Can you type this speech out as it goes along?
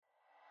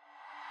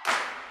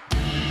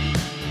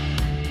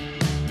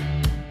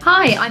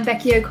Hi, I'm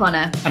Becky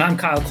O'Connor. And I'm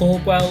Kyle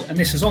Caldwell, and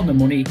this is On The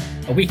Money,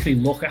 a weekly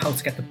look at how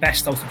to get the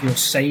best out of your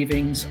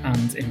savings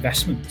and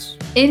investments.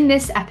 In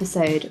this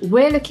episode,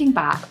 we're looking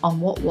back on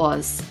what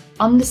was,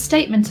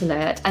 understatement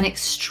alert, an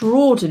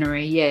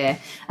extraordinary year,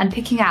 and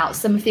picking out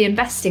some of the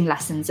investing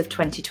lessons of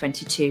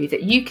 2022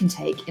 that you can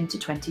take into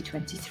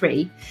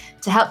 2023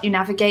 to help you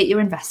navigate your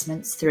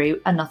investments through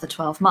another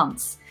 12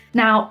 months.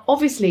 Now,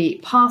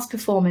 obviously, past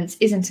performance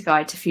isn't a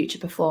guide to future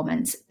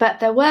performance, but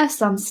there were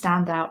some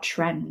standout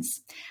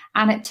trends.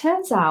 And it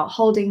turns out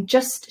holding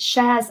just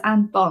shares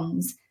and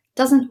bonds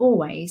doesn't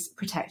always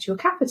protect your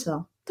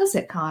capital, does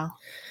it, Kyle?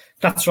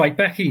 That's right,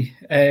 Becky.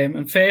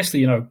 And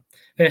firstly,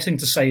 first thing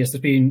to say is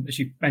there's been, as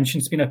you mentioned,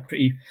 it's been a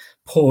pretty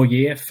poor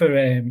year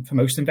for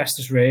most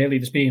investors, really.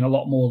 There's been a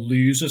lot more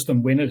losers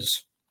than winners.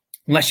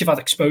 Unless you've had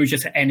exposure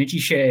to energy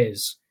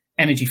shares,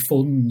 energy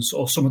funds,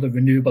 or some of the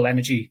renewable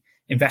energy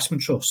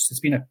investment trusts, it's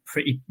been a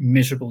pretty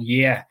miserable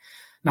year.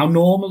 Now,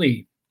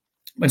 normally,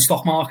 when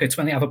stock markets,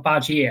 when they have a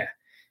bad year,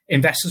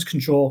 investors can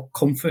draw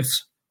comfort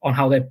on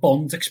how their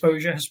bond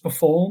exposure has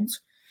performed.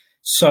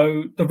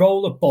 So the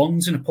role of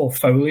bonds in a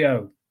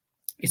portfolio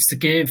is to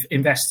give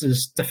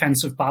investors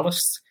defensive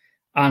ballast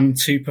and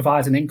to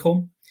provide an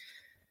income.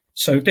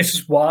 So this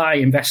is why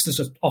investors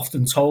are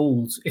often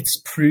told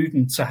it's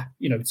prudent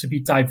to be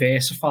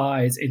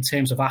diversified in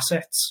terms of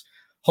assets.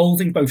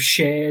 Holding both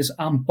shares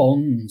and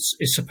bonds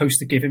is supposed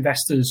to give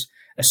investors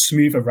a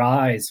smoother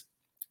ride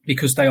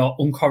because they are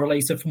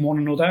uncorrelated from one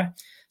another.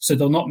 So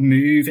they'll not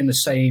move in the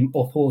same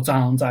up or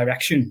down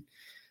direction.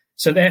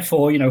 So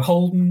therefore,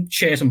 holding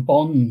shares and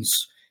bonds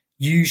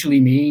usually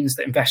means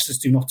that investors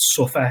do not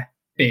suffer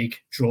big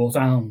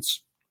drawdowns.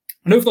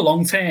 And over the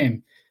long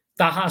term,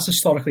 that has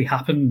historically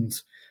happened.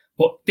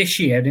 But this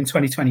year, in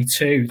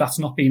 2022, that's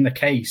not been the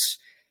case.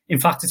 In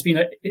fact,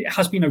 it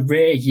has been a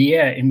rare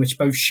year in which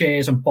both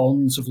shares and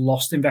bonds have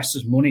lost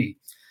investors' money.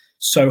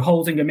 So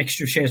holding a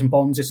mixture of shares and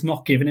bonds, it's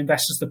not giving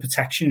investors the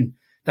protection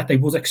that they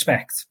would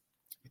expect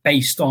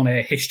based on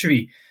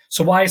history.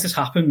 So why has this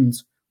happened?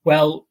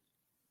 Well,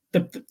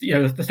 the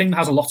thing that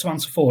has a lot to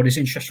answer for is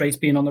interest rates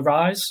being on the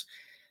rise.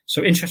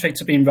 So interest rates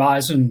have been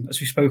rising, as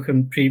we've spoken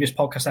in previous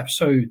podcast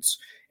episodes,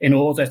 in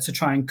order to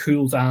try and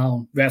cool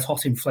down red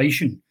hot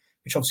inflation,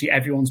 which obviously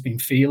everyone's been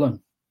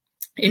feeling.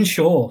 In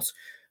short,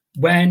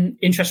 when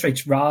interest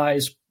rates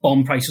rise,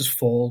 bond prices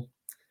fall.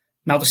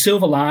 Now, the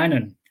silver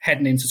lining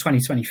heading into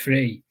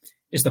 2023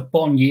 is that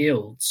bond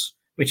yields,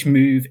 which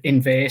move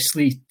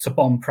inversely to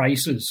bond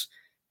prices,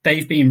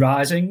 they've been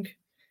rising,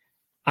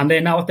 and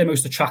they're now at their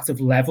most attractive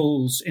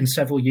levels in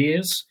several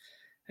years.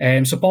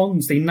 So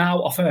bonds, they now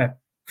offer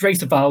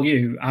greater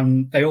value,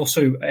 and they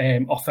also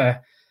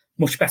offer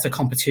much better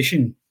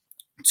competition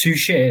to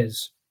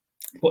shares.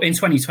 But in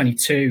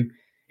 2022,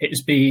 it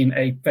has been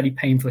a very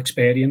painful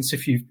experience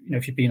if you've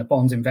been a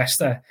bond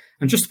investor.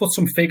 And just to put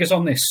some figures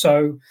on this,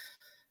 so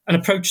an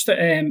approach that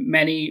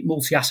many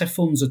multi-asset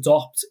funds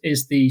adopt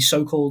is the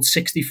so-called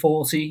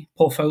 60-40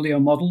 portfolio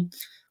model.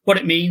 What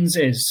it means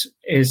is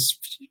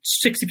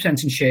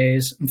 60% in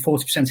shares and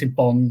 40% in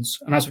bonds.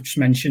 And as I've just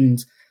mentioned,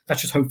 that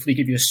should hopefully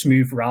give you a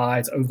smooth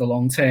ride over the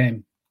long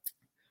term.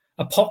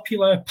 A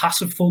popular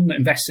passive fund that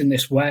invests in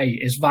this way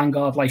is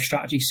Vanguard Life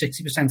Strategy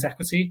 60%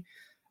 equity.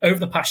 Over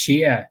the past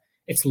year,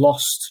 it's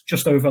lost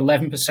just over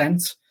 11%,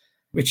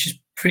 which is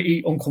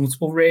pretty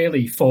uncomfortable,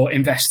 really, for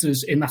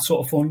investors in that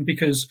sort of fund,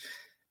 because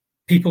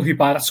people who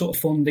buy that sort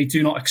of fund, they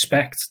do not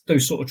expect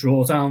those sort of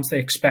drawdowns. They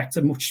expect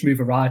a much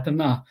smoother ride than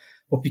that.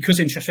 But because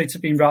interest rates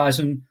have been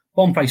rising,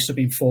 bond prices have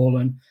been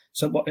falling.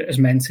 So what it has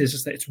meant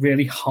is that it's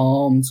really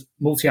harmed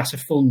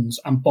multi-asset funds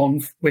and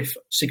bond with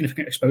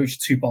significant exposure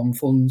to bond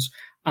funds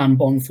and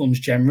bond funds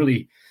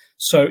generally.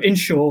 So in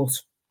short,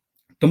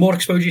 the more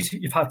exposure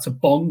you've had to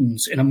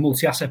bonds in a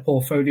multi-asset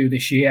portfolio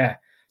this year,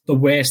 the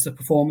worse the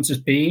performance has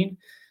been.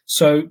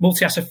 So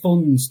multi-asset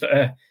funds that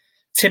are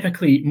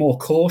typically more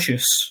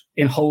cautious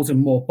in holding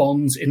more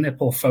bonds in their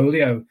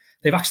portfolio,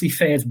 they've actually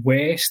fared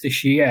worse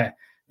this year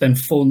than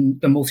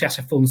the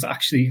multi-asset funds that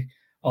actually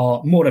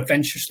are more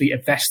adventurously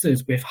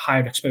invested with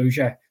higher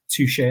exposure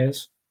to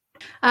shares.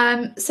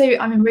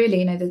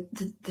 Really,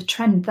 the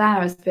trend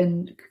there has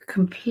been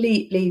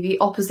completely the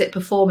opposite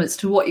performance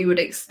to what you would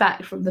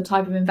expect from the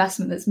type of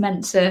investment that's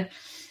meant to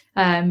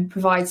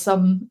provide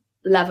some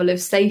level of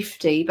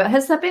safety. But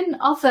has there been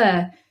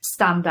other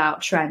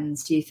standout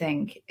trends, do you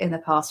think, in the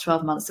past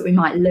 12 months that we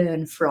might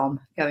learn from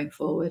going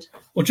forward?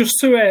 Well, just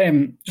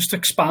to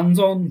expand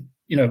on,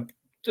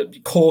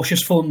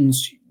 cautious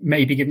funds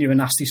may be giving you a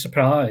nasty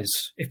surprise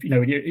if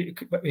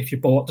you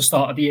bought at the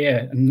start of the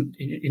year and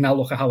you now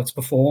look at how it's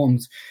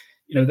performed.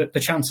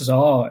 The chances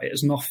are it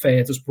has not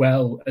fared as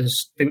well as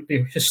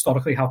they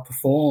historically have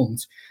performed.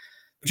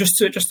 But just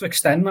to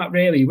extend that,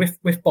 really,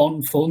 with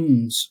bond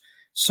funds.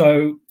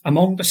 So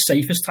among the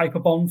safest type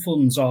of bond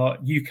funds are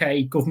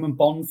UK government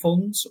bond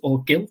funds,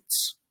 or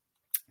gilts.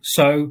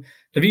 So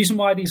the reason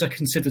why these are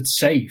considered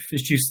safe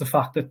is due to the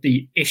fact that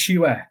the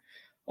issuer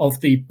of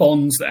the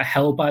bonds that are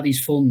held by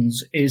these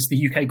funds is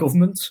the UK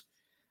government.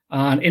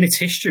 And in its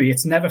history,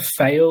 it's never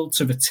failed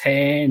to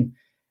return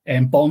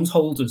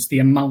bondholders the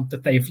amount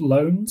that they've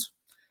loaned.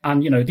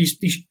 And,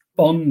 these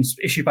bonds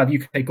issued by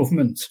the UK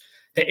government,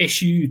 they're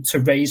issued to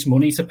raise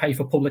money to pay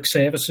for public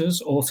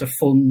services or to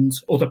fund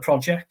other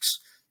projects.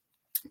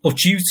 But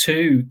due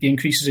to the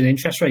increases in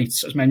interest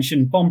rates, as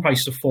mentioned, bond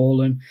prices have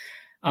fallen.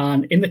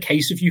 And in the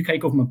case of UK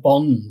government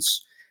bonds,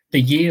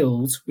 the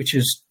yield, which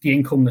is the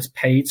income that's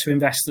paid to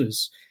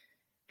investors,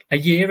 a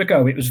year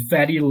ago, it was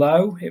very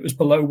low. It was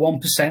below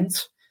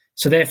 1%.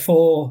 So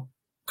therefore,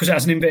 because it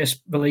has an inverse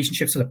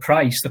relationship to the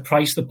price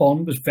of the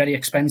bond was very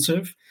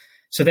expensive.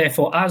 So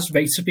therefore, as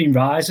rates have been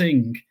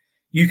rising,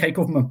 UK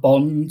government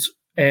bond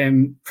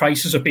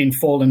prices have been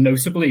falling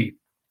notably,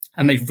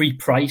 and they've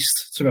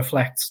repriced to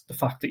reflect the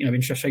fact that,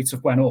 interest rates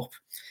have went up.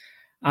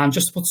 And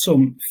just to put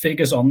some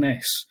figures on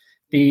this,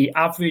 the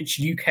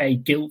average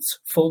UK gilt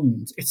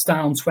fund, it's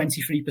down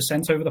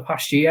 23% over the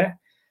past year.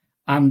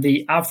 And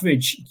the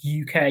average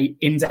UK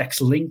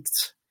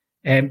index-linked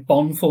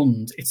bond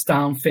fund, it's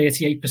down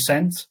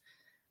 38%.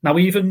 Now,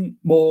 even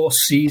more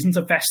seasoned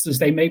investors,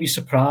 they may be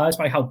surprised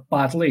by how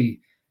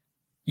badly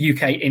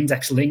UK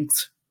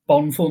index-linked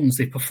bond funds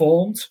they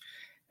performed.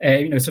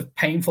 It's a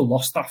painful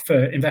loss that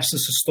for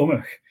investors to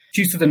stomach.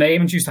 Due to the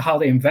name and due to how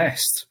they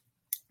invest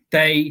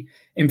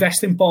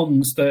in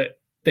bonds that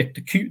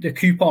the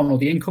coupon or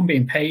the income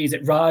being paid,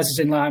 it rises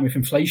in line with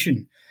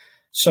inflation.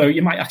 So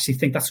you might actually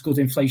think that's a good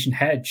inflation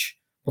hedge,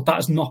 but that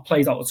has not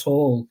played out at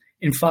all.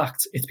 In fact,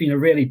 it's been a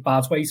really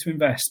bad way to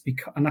invest,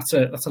 and that's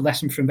a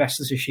lesson for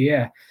investors this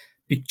year,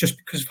 just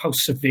because of how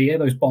severe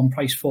those bond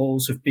price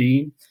falls have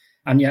been.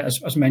 And yet,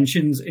 as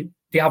mentioned,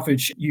 the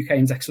average UK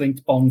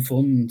index-linked bond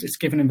fund, it's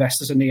given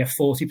investors a near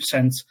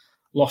 40%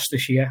 loss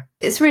this year.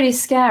 It's really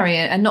scary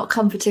and not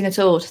comforting at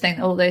all to think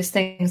all those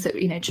things that,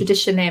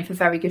 traditionally and for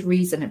very good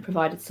reason, it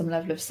provided some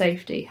level of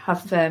safety,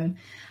 have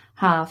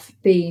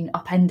been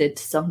upended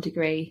to some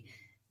degree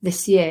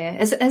this year.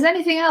 Has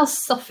anything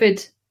else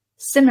suffered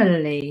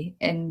similarly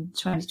in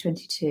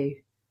 2022?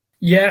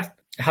 Yeah,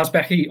 it has,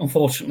 Becky,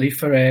 unfortunately,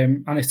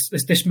 and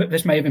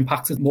this may have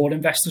impacted more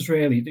investors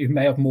really who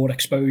may have more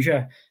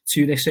exposure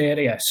to this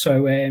area.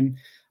 So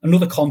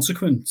another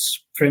consequence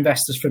for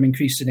investors from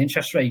increasing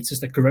interest rates is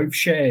that growth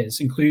shares,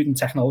 including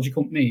technology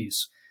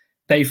companies,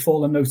 they've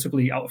fallen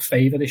notably out of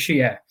favour this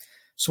year.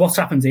 So what's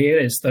happened here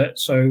is that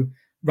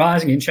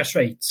rising interest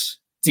rates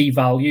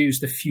devalues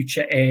the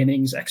future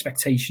earnings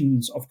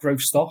expectations of growth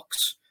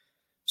stocks.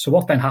 So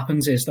what then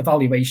happens is the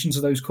valuations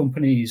of those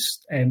companies,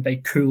 they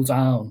cool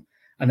down,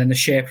 and then the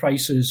share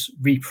prices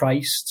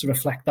reprice to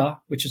reflect that,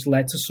 which has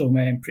led to some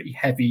pretty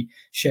heavy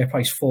share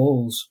price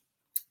falls.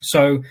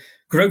 So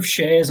growth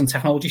shares and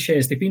technology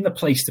shares, they've been the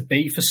place to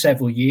be for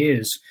several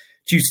years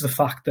due to the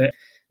fact that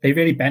they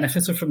really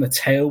benefited from the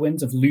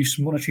tailwind of loose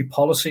monetary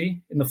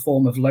policy in the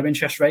form of low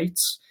interest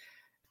rates.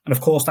 And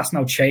of course, that's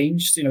now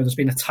changed. There's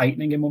been a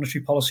tightening in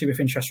monetary policy with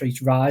interest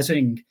rates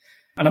rising.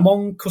 And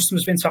among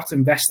customers of Interactive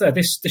Investor,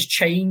 this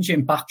change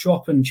in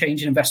backdrop and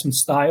change in investment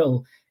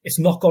style, it's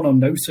not gone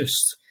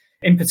unnoticed.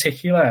 In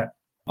particular,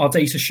 our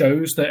data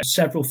shows that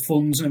several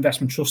funds and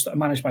investment trusts that are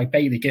managed by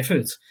Baillie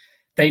Gifford,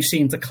 they've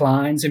seen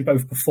declines in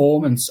both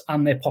performance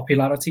and their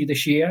popularity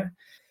this year.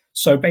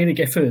 So Baillie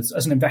Gifford,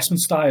 as an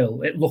investment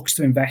style, it looks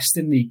to invest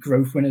in the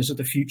growth winners of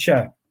the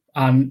future.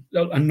 And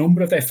a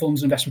number of their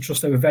funds and investment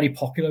trusts, they were very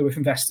popular with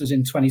investors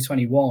in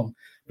 2021.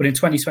 But in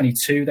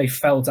 2022, they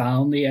fell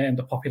down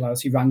the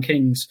popularity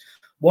rankings.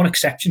 One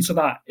exception to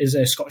that is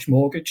Scottish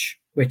Mortgage,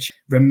 which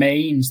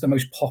remains the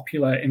most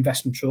popular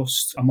investment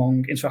trust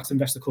among Interactive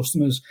Investor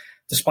customers,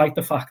 despite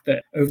the fact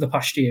that over the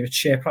past year, its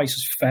share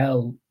prices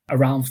fell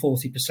around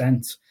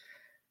 40%.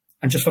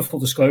 And just for full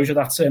disclosure,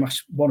 that's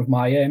one of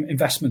my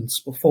investments.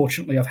 But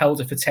fortunately, I've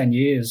held it for 10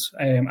 years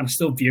and I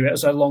still view it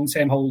as a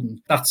long-term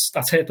holding. That's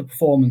hurt the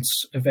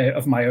performance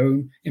of my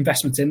own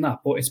investment in that.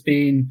 But it's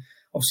been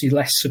obviously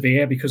less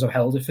severe because I've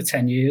held it for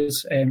 10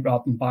 years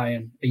rather than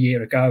buying a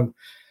year ago.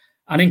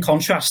 And in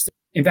contrast,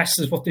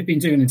 investors, what they've been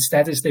doing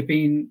instead is they've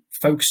been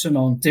focusing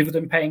on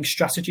dividend-paying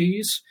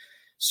strategies.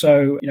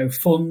 So,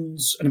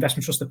 funds and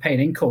investment trusts that pay an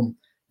income,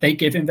 they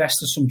give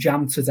investors some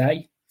jam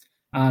today.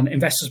 And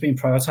investors have been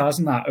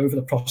prioritising that over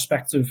the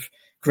prospect of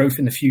growth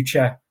in the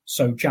future,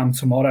 so jam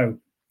tomorrow.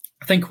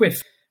 I think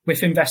with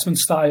investment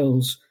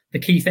styles, the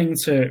key thing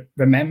to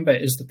remember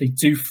is that they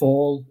do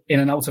fall in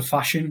and out of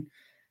fashion.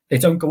 They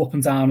don't go up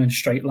and down in a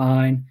straight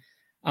line.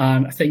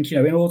 And I think,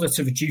 in order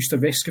to reduce the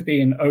risk of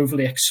being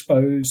overly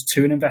exposed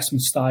to an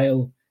investment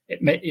style,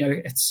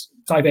 it's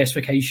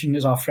diversification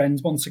is our friend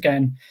once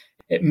again.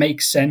 It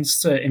makes sense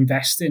to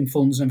invest in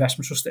funds and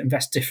investment trusts that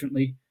invest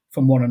differently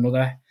from one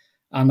another.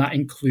 And that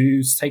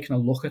includes taking a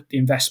look at the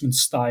investment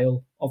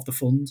style of the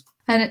fund.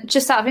 And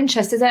just out of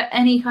interest, is there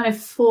any kind of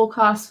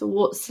forecast for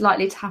what's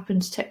likely to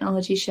happen to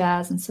technology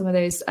shares and some of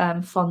those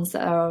funds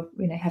that are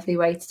heavily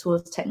weighted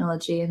towards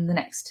technology in the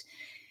next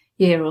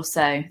year or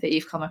so that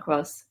you've come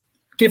across?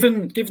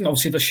 Given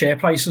obviously the share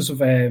prices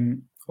have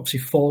obviously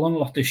fallen a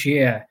lot this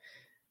year,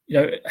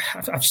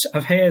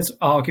 I've heard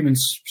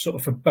arguments sort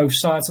of for both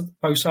sides of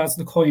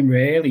the coin.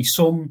 Really,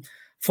 some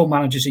fund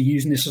managers are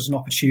using this as an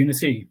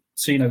opportunity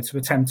to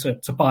attempt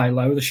to buy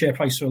low. The share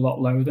prices are a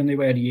lot lower than they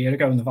were a year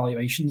ago, and the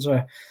valuations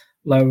are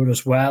lower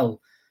as well.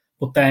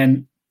 But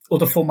then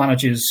other fund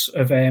managers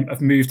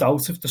have moved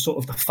out of the sort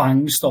of the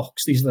FANG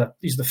stocks. These are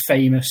the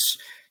famous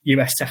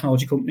US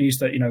technology companies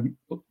that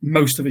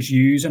most of us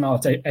use in our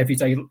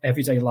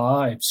everyday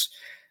lives.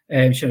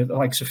 The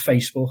likes of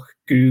Facebook,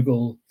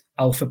 Google,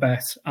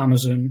 Alphabet,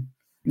 Amazon,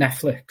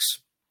 Netflix.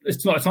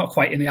 It's not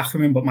quite in the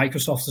acronym, but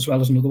Microsoft as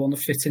well as another one that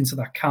fits into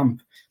that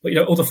camp. But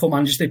other fund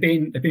managers, they've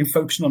been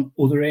focusing on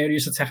other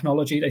areas of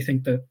technology. They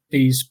think that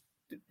these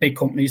big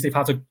companies, they've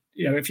had to,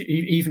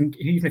 even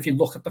if you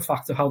look at the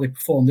fact of how they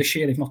performed this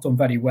year, they've not done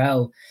very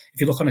well.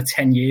 If you look on a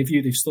 10-year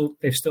view,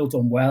 they've still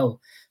done well.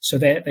 So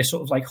they're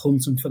sort of like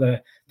hunting for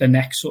the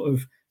next sort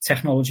of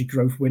technology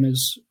growth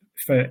winners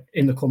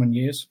in the coming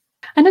years.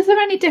 And is there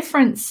any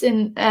difference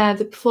in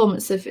the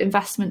performance of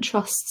investment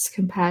trusts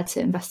compared to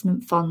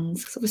investment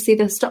funds? Because obviously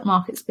the stock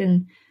market's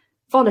been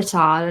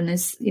volatile, and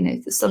there's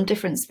some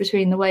difference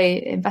between the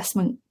way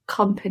investment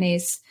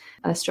companies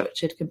are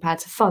structured compared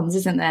to funds,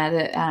 isn't there?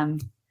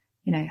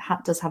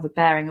 That does have a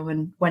bearing,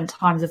 and when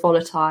times are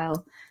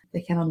volatile,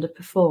 they can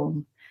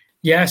underperform.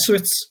 Yeah, so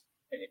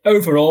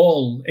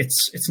overall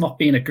it's not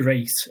been a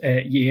great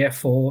year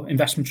for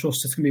investment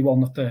trusts. It's going to be one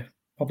that they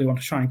probably want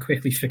to try and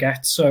quickly forget.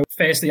 So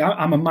firstly,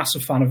 I'm a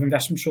massive fan of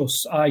investment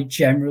trusts. I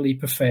generally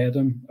prefer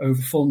them over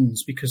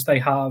funds because they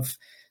have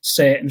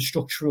certain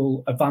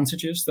structural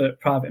advantages that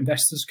private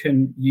investors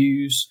can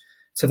use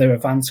to their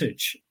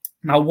advantage.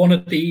 Now, one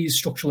of these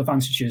structural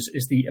advantages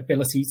is the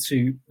ability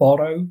to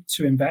borrow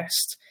to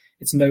invest.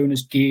 It's known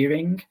as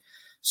gearing.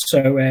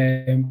 So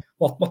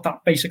what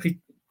that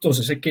basically does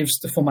is it gives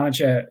the fund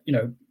manager,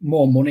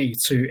 more money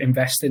to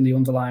invest in the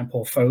underlying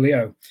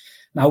portfolio.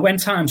 Now, when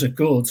times are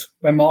good,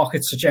 when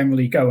markets are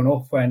generally going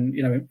up, when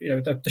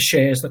the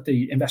shares that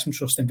the investment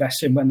trust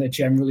invests in, when they're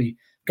generally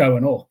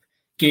going up,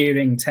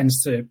 gearing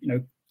tends to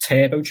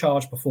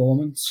turbocharge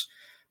performance.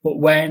 But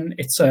when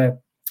it's a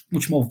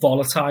much more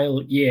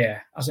volatile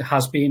year, as it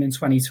has been in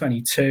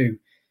 2022,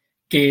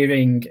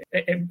 gearing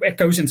it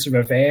goes into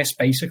reverse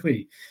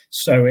basically,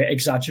 so it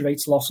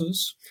exaggerates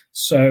losses.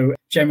 So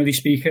generally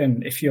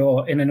speaking, if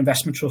you're in an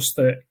investment trust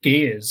that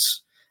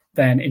gears,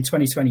 then in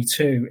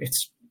 2022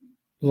 it's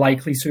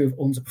likely to have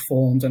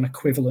underperformed an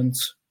equivalent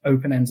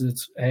open-ended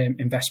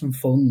investment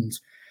fund,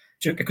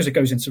 just because it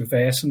goes into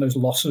reverse and those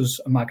losses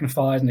are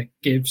magnified, and it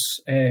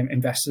gives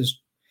investors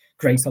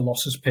greater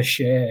losses per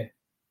share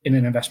in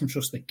an investment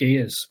trust that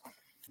gears.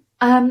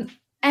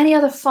 Any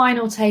other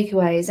final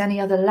takeaways? Any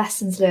other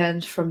lessons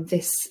learned from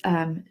this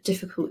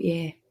difficult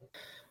year?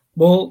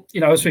 Well,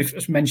 as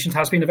we've mentioned,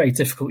 has been a very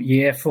difficult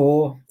year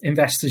for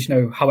investors.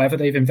 However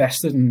they've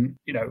invested, and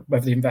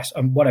whether they invest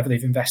and whatever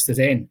they've invested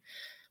in.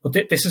 But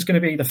this is going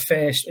to be the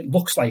first, it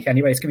looks like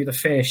anyway, it's going to be the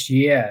first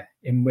year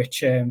in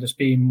which there's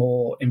been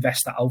more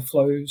investor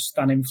outflows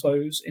than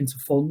inflows into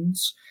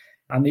funds.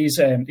 And these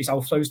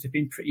outflows, they've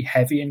been pretty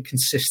heavy and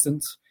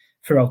consistent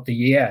throughout the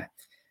year.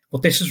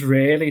 But this is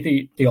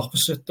really the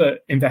opposite that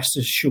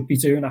investors should be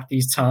doing at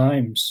these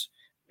times.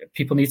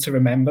 People need to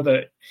remember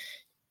that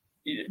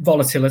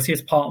volatility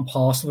is part and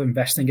parcel of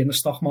investing in the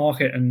stock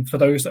market. And for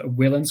those that are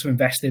willing to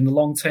invest in the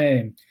long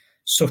term,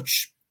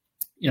 such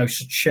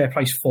share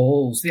price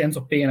falls, they end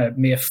up being a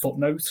mere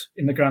footnote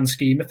in the grand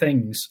scheme of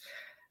things.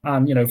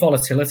 And,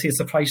 volatility is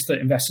the price that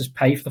investors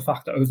pay for the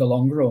fact that over the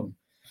long run,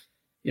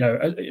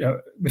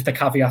 with the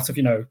caveat of,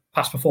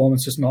 past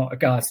performance is not a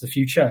guide to the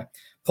future,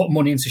 put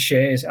money into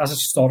shares as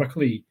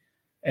historically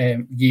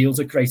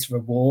yielded greater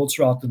rewards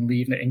rather than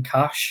leaving it in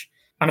cash.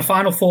 And a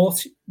final thought,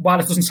 while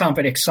it doesn't sound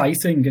very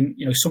exciting and,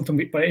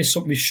 but it is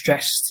something we've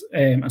stressed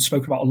and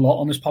spoken about a lot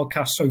on this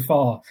podcast so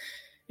far,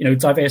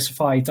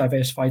 diversify,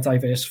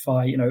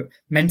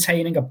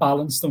 maintaining a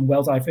balanced and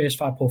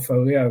well-diversified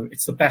portfolio.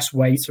 It's the best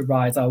way to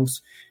ride out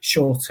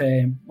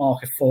short-term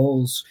market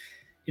falls.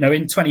 In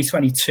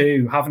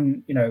 2022,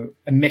 having,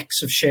 a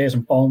mix of shares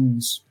and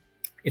bonds,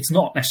 it's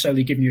not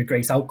necessarily giving you a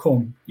great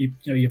outcome.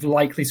 You're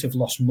likely to have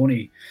lost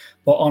money,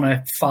 but on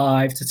a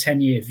 5 to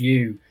 10 year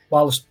view,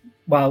 while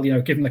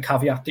given the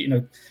caveat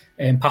that,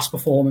 past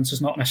performance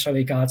is not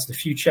necessarily a guide to the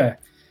future,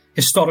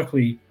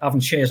 historically, having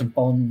shares and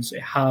bonds,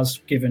 it has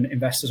given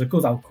investors a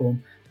good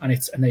outcome, and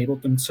it's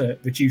enabled them to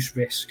reduce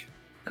risk.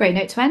 Great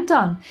note to end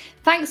on.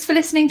 Thanks for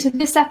listening to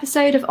this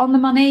episode of On the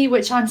Money,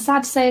 which I'm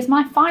sad to say is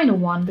my final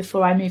one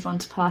before I move on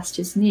to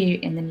pastures new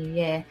in the new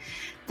year.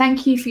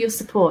 Thank you for your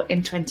support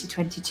in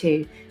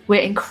 2022. We're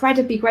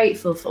incredibly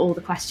grateful for all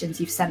the questions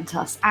you've sent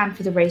us and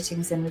for the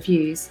ratings and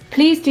reviews.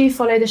 Please do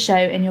follow the show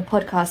in your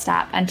podcast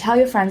app and tell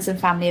your friends and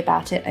family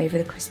about it over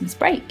the Christmas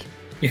break.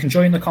 You can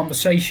join the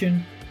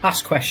conversation,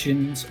 ask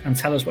questions and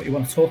tell us what you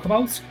want to talk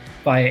about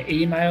via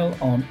email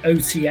on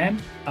otm@ii.co.uk.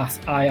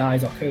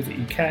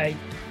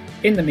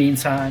 In the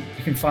meantime,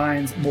 you can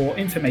find more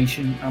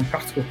information and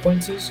practical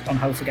pointers on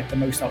how to get the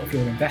most out of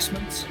your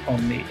investments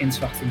on the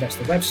Interact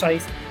Investor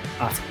website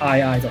at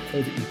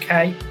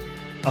ii.co.uk.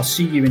 I'll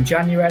see you in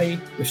January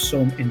with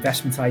some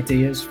investment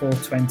ideas for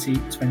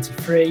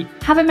 2023.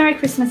 Have a Merry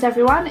Christmas,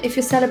 everyone, if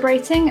you're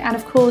celebrating, and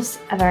of course,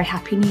 a very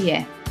Happy New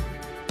Year.